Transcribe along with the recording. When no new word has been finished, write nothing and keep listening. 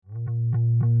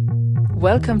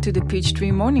Welcome to the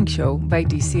Peachtree Morning Show by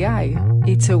DCI.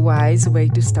 It's a wise way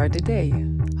to start the day.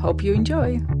 Hope you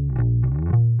enjoy.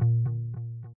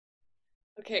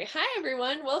 Okay, hi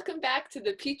everyone. Welcome back to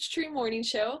the Peachtree Morning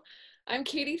Show. I'm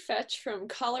Katie Fetch from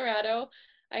Colorado.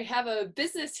 I have a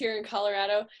business here in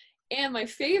Colorado, and my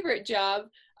favorite job,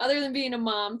 other than being a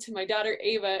mom to my daughter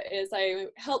Ava, is I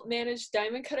help manage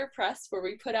Diamond Cutter Press, where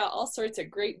we put out all sorts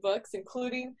of great books,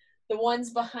 including the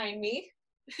ones behind me.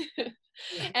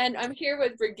 And I'm here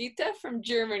with Brigitte from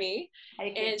Germany,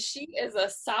 and she is a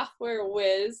software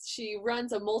whiz. She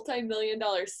runs a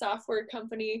multi-million-dollar software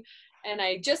company, and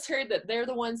I just heard that they're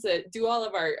the ones that do all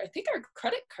of our, I think, our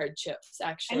credit card chips,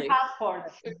 actually. And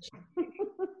passports.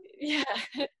 Yeah.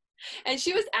 And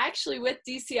she was actually with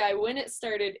DCI when it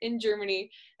started in Germany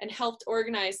and helped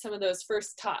organize some of those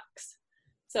first talks.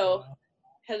 So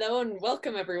hello and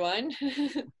welcome, everyone.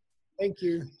 Thank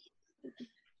you.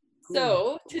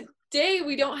 So today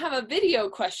we don't have a video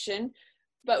question,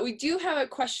 but we do have a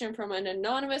question from an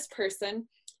anonymous person,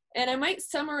 and I might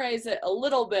summarize it a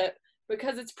little bit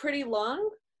because it's pretty long.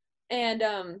 And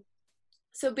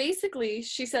so basically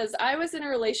she says, I was in a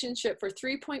relationship for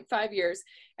 3.5 years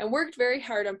and worked very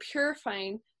hard on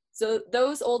purifying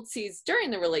those old seeds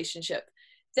during the relationship.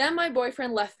 Then my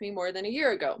boyfriend left me more than a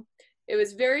year ago. It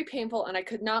was very painful and I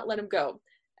could not let him go.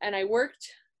 And I worked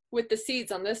with the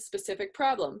seeds on this specific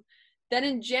problem. Then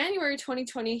in January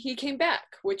 2020, he came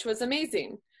back, which was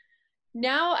amazing.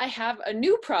 Now I have a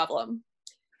new problem.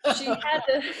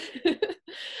 I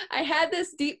had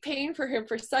this deep pain for him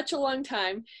for such a long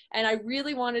time, and I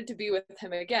really wanted to be with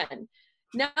him again.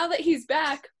 Now that he's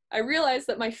back, I realize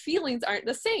that my feelings aren't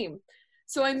the same.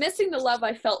 So I'm missing the love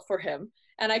I felt for him,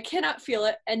 and I cannot feel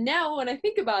it. And now when I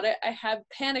think about it, I have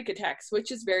panic attacks, which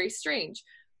is very strange.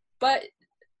 But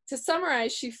to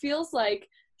summarize, she feels like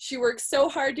she works so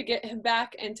hard to get him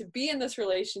back and to be in this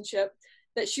relationship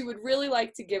that she would really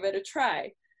like to give it a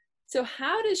try. So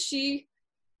how does she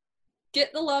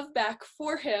get the love back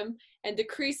for him and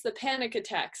decrease the panic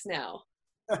attacks now?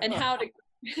 And how to...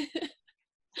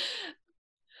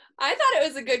 I thought it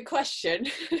was a good question.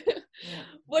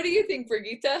 What do you think,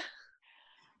 Brigitte?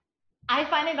 I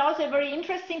find it also a very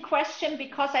interesting question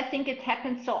because I think it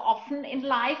happens so often in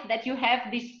life that you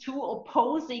have these two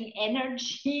opposing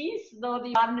energies. So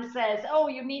the one says, oh,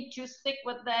 you need to stick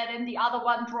with that, and the other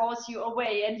one draws you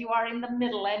away, and you are in the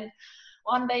middle, and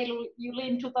one day you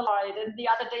lean to the right and the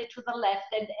other day to the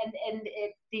left, and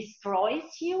it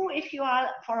destroys you if you are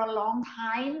for a long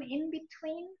time in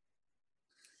between.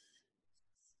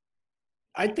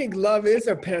 I think love is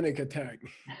a panic attack.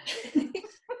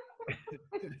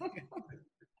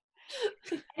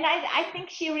 And I think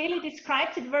she really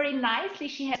describes it very nicely.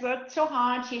 She has worked so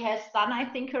hard. She has done, I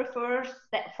think, her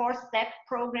four-step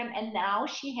program, and now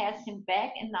she has him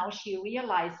back, and now she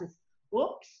realizes,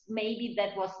 oops, maybe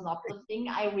that was not the thing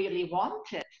I really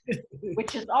wanted,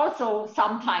 which is also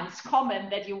sometimes common,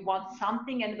 that you want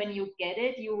something, and when you get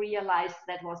it, you realize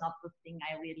that was not the thing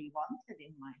I really wanted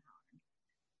in my heart.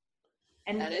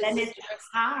 And then it's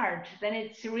hard. Then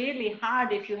it's really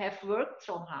hard if you have worked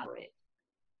so hard for it.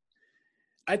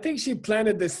 I think she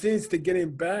planted the seeds to get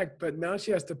him back, but now she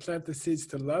has to plant the seeds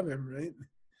to love him, right?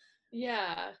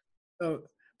 Yeah. So,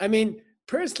 I mean,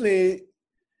 personally,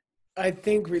 I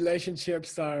think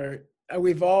relationships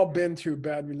we've all been through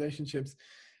bad relationships,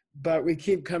 but we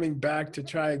keep coming back to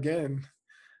try again.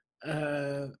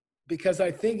 Because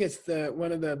I think it's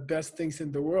one of the best things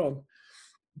in the world.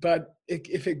 But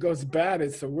if it goes bad,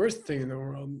 it's the worst thing in the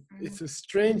world. Mm-hmm. It's a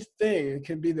strange thing. It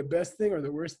can be the best thing or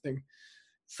the worst thing.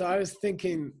 So I was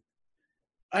thinking,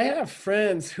 I have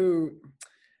friends who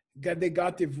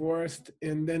got divorced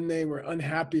and then they were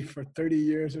unhappy for 30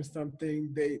 years or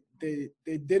something. They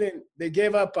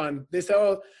gave up on, they said,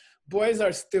 oh, boys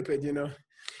are stupid,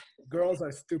 girls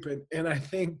are stupid. And I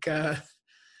think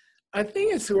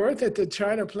it's worth it to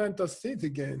try to plant those seeds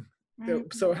again.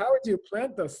 Mm-hmm. So how would you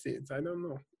plant those seeds? I don't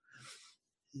know.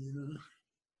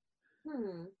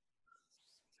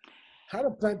 How to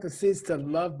plant the seeds to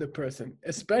love the person,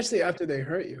 especially after they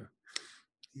hurt you,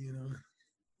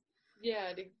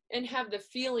 Yeah, and have the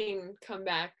feeling come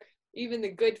back, even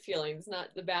the good feelings,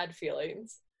 not the bad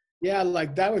feelings. Yeah,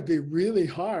 like that would be really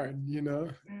hard,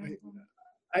 Mm-hmm.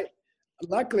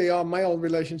 Luckily all my old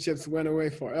relationships went away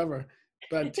forever,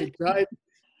 but to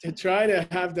try to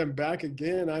have them back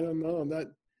again, I don't know.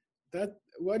 That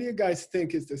what do you guys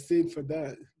think is the seed for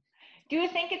that? Do you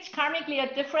think it's karmically a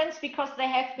difference because they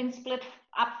have been split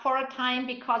up for a time?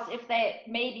 Because if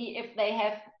they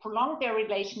have prolonged their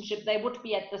relationship, they would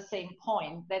be at the same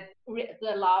point, that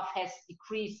the love has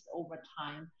decreased over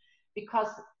time.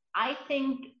 Because I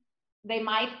think they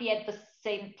might be at the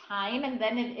same time, and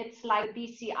then it's like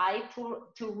DCI to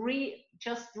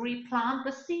just replant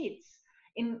the seeds.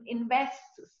 Invest,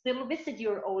 still visit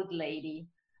your old lady,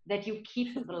 that you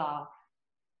keep the love.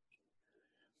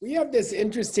 We have this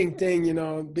interesting thing, you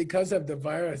know, because of the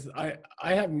virus. I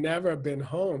have never been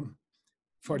home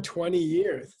for 20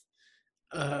 years.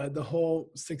 The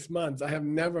whole 6 months, I have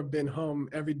never been home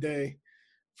every day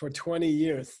for 20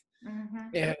 years. Mm-hmm.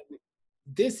 And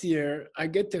this year, I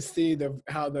get to see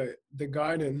how the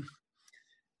garden,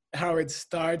 how it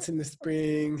starts in the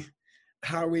spring,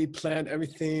 how we plant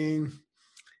everything.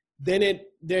 Then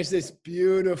there's this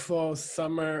beautiful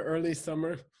summer, early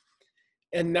summer.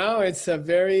 And now it's a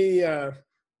very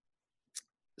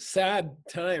sad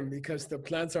time because the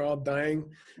plants are all dying.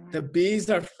 The bees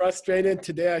are frustrated.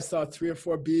 Today I saw 3 or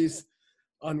 4 bees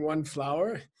on one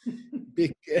flower.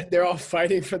 They're all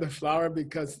fighting for the flower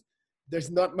because there's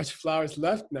not much flowers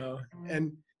left now.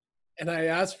 And I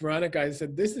asked Veronica, I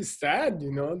said, this is sad,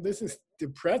 you know, this is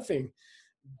depressing.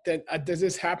 Does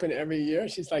this happen every year?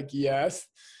 She's like, yes.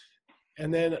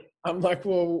 And then I'm like,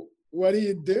 well, what do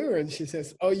you do? And she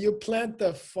says, oh, you plant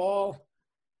the fall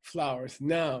flowers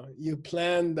now. You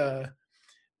plan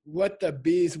what the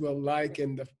bees will like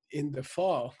in the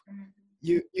fall.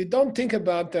 You don't think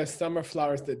about the summer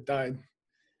flowers that died.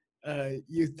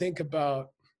 You think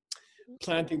about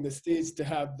planting the seeds to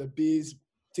have the bees,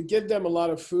 to give them a lot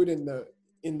of food in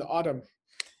the autumn,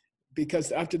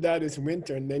 because after that is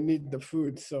winter and they need the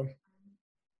food. So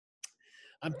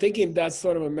I'm thinking that's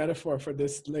sort of a metaphor for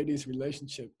this lady's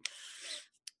relationship,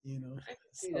 you know. I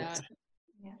can see that.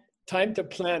 Yeah. Time to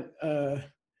plant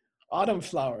autumn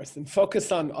flowers and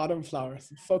focus on autumn flowers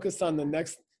and focus on the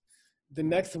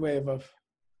next wave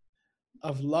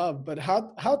of love. But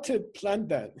how to plant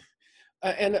that?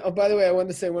 And oh, by the way, I want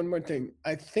to say one more thing.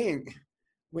 I think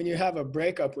when you have a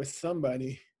breakup with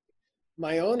somebody,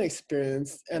 my own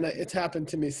experience, and it's happened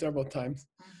to me several times,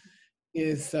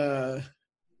 is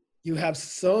you have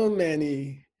so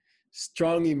many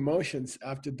strong emotions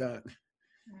after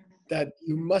that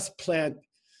you must plant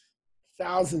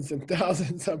thousands and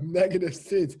thousands of negative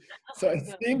seeds. So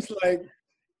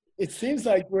it seems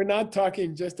like we're not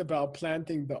talking just about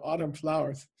planting the autumn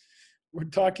flowers. We're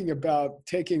talking about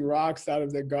taking rocks out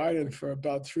of the garden for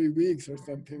about 3 weeks or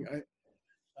something.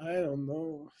 I don't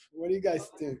know. What do you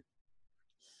guys think?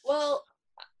 Well,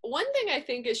 one thing I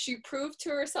think is she proved to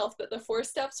herself that the 4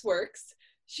 steps works.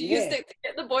 She used it to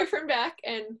get the boyfriend back.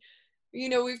 And, you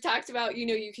know, we've talked about, you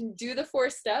know, you can do the 4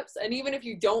 steps. And even if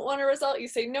you don't want a result, you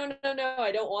say, no,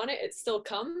 I don't want it. It still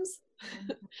comes.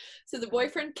 So the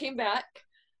boyfriend came back.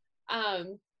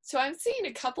 So I'm seeing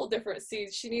a couple different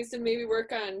seeds. She needs to maybe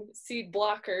work on seed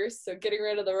blockers. So getting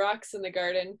rid of the rocks in the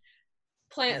garden,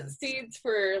 plant seeds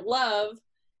for love,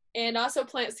 and also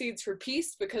plant seeds for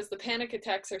peace, because the panic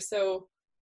attacks are so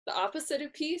the opposite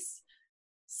of peace.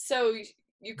 So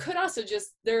you could also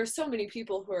there are so many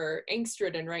people who are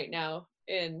angst-ridden right now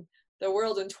in the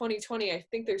world in 2020. I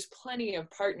think there's plenty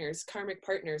of partners, karmic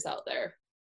partners out there.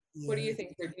 Yeah. What do you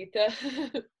think, Perdita?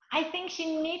 I think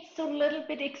she needs to a little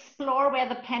bit explore where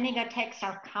the panic attacks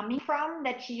are coming from,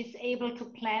 that she is able to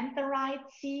plant the right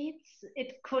seeds.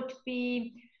 It could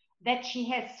be that she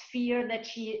has fear that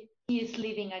he is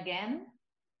leaving again.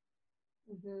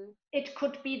 Mm-hmm. It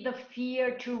could be the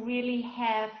fear to really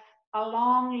have a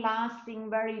long-lasting,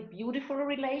 very beautiful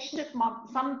relationship.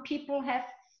 Some people have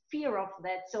fear of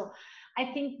that. So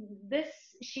I think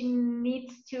she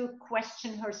needs to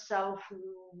question herself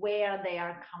where they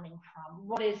are coming from.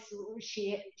 What is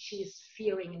she's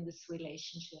fearing in this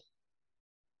relationship?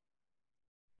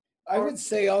 I would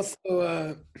say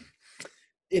also,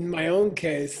 in my own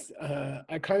case,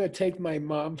 I kind of take my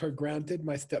mom for granted,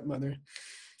 my stepmother.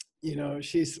 You know,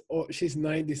 she's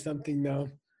 90 something now.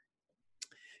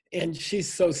 And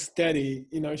she's so steady,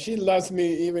 you know, she loves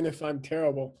me even if I'm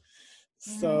terrible.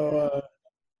 So,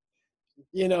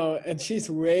 you know, and she's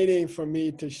waiting for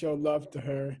me to show love to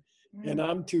her. And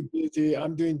I'm too busy.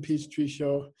 I'm doing Peachtree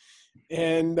Show.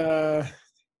 And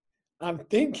I'm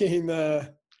thinking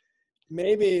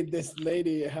maybe this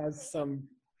lady has some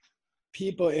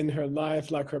people in her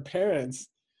life, like her parents,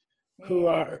 who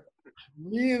are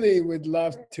really would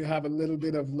love to have a little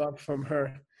bit of love from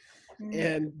her.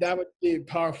 And that would be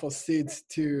powerful seeds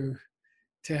to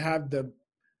have the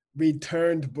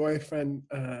returned boyfriend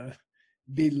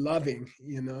be loving,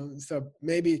 you know. So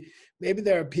maybe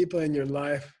there are people in your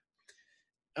life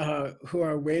who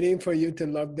are waiting for you to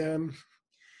love them,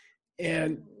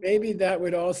 and maybe that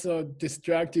would also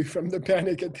distract you from the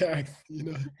panic attacks, you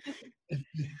know.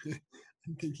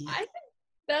 I think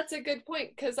that's a good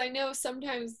point, because I know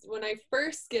sometimes when I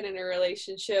first get in a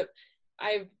relationship,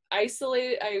 I've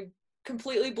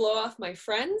completely blow off my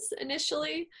friends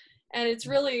initially, and it's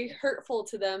really hurtful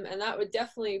to them, and that would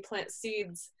definitely plant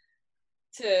seeds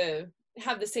to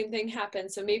have the same thing happen.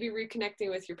 So maybe reconnecting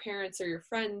with your parents or your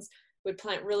friends would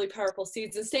plant really powerful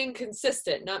seeds, and staying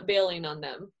consistent, not bailing on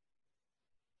them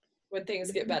when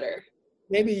things get better.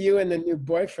 Maybe you and the new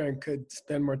boyfriend could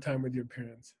spend more time with your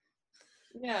parents.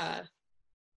 Yeah.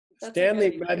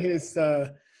 Stanley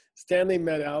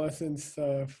met Allison's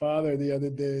father the other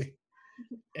day,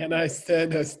 and I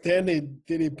said, Stanley,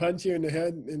 did he punch you in the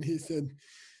head? And he said,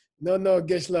 no,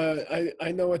 Gisela,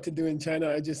 I know what to do in China.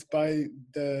 I just buy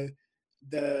the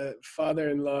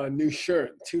father-in-law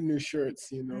two new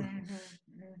shirts, you know.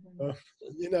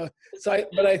 You know,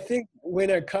 but I think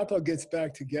when a couple gets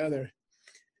back together,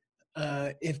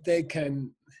 if they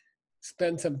can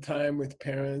spend some time with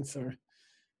parents or,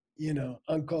 you know,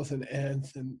 uncles and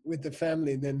aunts and with the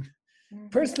family, then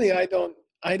personally I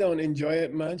don't enjoy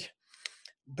it much,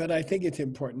 but I think it's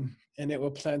important, and it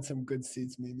will plant some good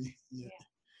seeds maybe.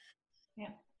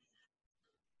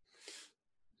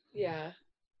 Yeah,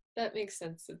 that makes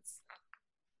sense. It's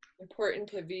important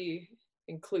to be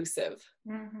inclusive.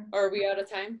 Are we out of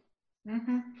time?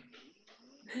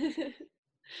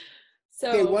 So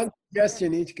okay, one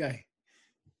suggestion each guy.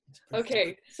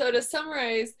 Okay, so to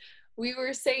summarize, we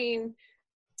were saying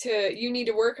you need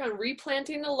to work on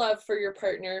replanting the love for your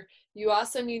partner. You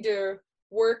also need to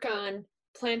work on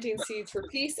planting seeds for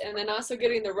peace, and then also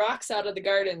getting the rocks out of the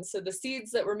garden. So the seeds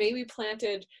that were maybe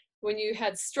planted when you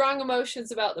had strong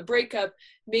emotions about the breakup,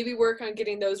 maybe work on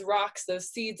getting those rocks, those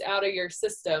seeds out of your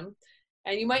system.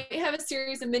 And you might have a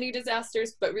series of mini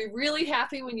disasters, but be really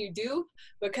happy when you do,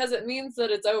 because it means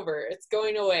that it's over. It's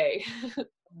going away.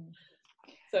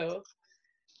 So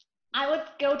I would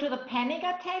go to the panic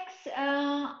attacks.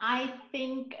 I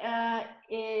think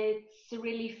it's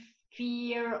really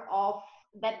fear of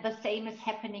that the same is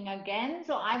happening again.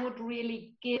 So I would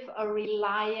really give a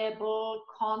reliable,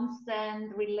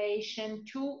 constant relation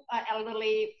to an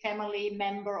elderly family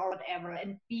member or whatever,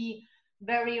 and be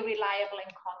very reliable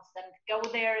and constant. Go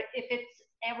there if it's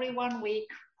every 1 week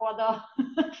for the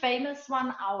famous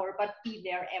 1 hour, but be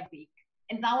there every week.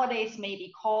 And nowadays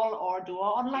maybe call or do an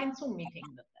online Zoom meeting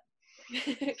with them.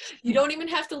 You don't even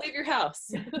have to leave your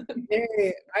house.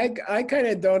 Hey, I kind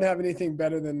of don't have anything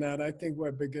better than that. I think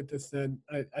what Birgitta said,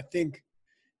 I think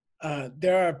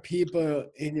there are people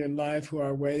in your life who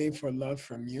are waiting for love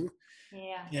from you.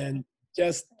 Yeah. And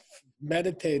just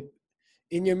meditate.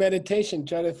 In your meditation,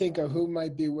 try to think of who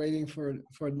might be waiting for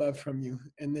love from you,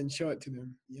 and then show it to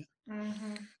them. Yeah.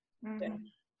 Yeah.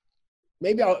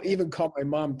 Maybe I'll even call my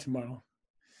mom tomorrow.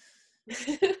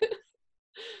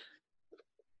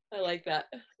 I like that.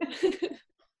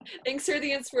 Thanks for the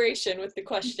inspiration with the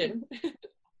question.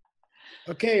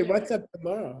 Okay, what's up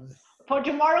tomorrow? For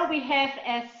tomorrow, we have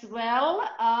as well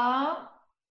a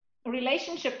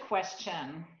relationship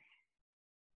question.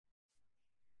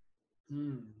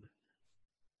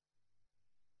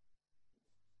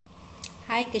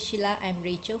 Hi Kashila, I'm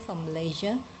Rachel from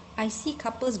Malaysia. I see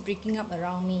couples breaking up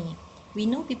around me. We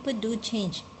know people do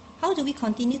change. How do we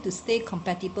continue to stay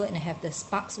compatible and have the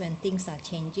sparks when things are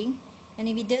changing? And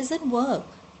if it doesn't work,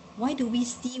 why do we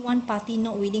see one party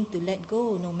not willing to let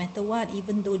go no matter what,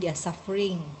 even though they are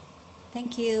suffering?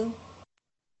 Thank you.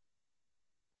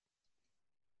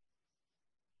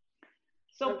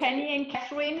 So Penny and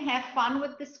Catherine, have fun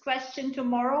with this question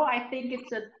tomorrow. I think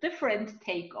it's a different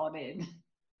take on it.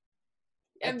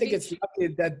 I think it's lucky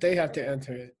that they have to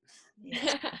answer it.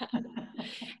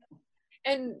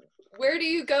 And where do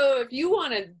you go if you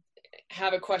want to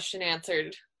have a question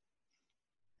answered?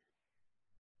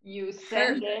 You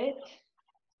send it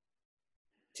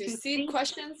to Seed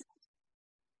Questions.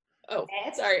 Oh,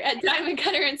 sorry, at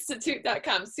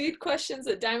diamondcutterinstitute.com. Seed Questions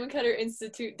at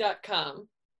diamondcutterinstitute.com.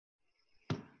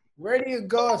 Where do you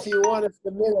go if you want to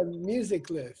submit a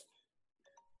music list?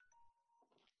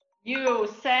 You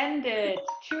send it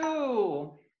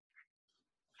to,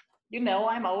 you know,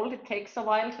 I'm old. It takes a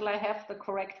while till I have the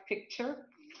correct picture.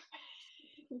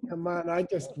 Come on, I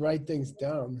just write things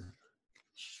down.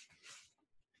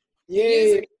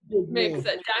 Yay! Mix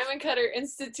at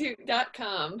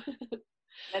diamondcutterinstitute.com.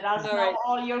 Let us know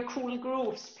all your cool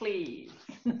grooves, please.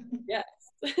 Yes.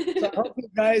 So I hope you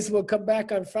guys will come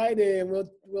back on Friday and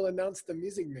we'll announce the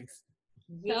music mix.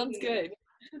 Sounds good.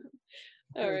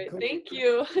 All right. Cool. Thank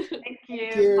you. Thank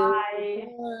you. Bye.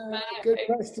 Bye. Good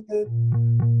question.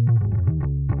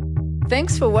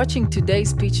 Thanks for watching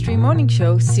today's Peachtree Morning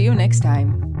Show. See you next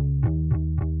time.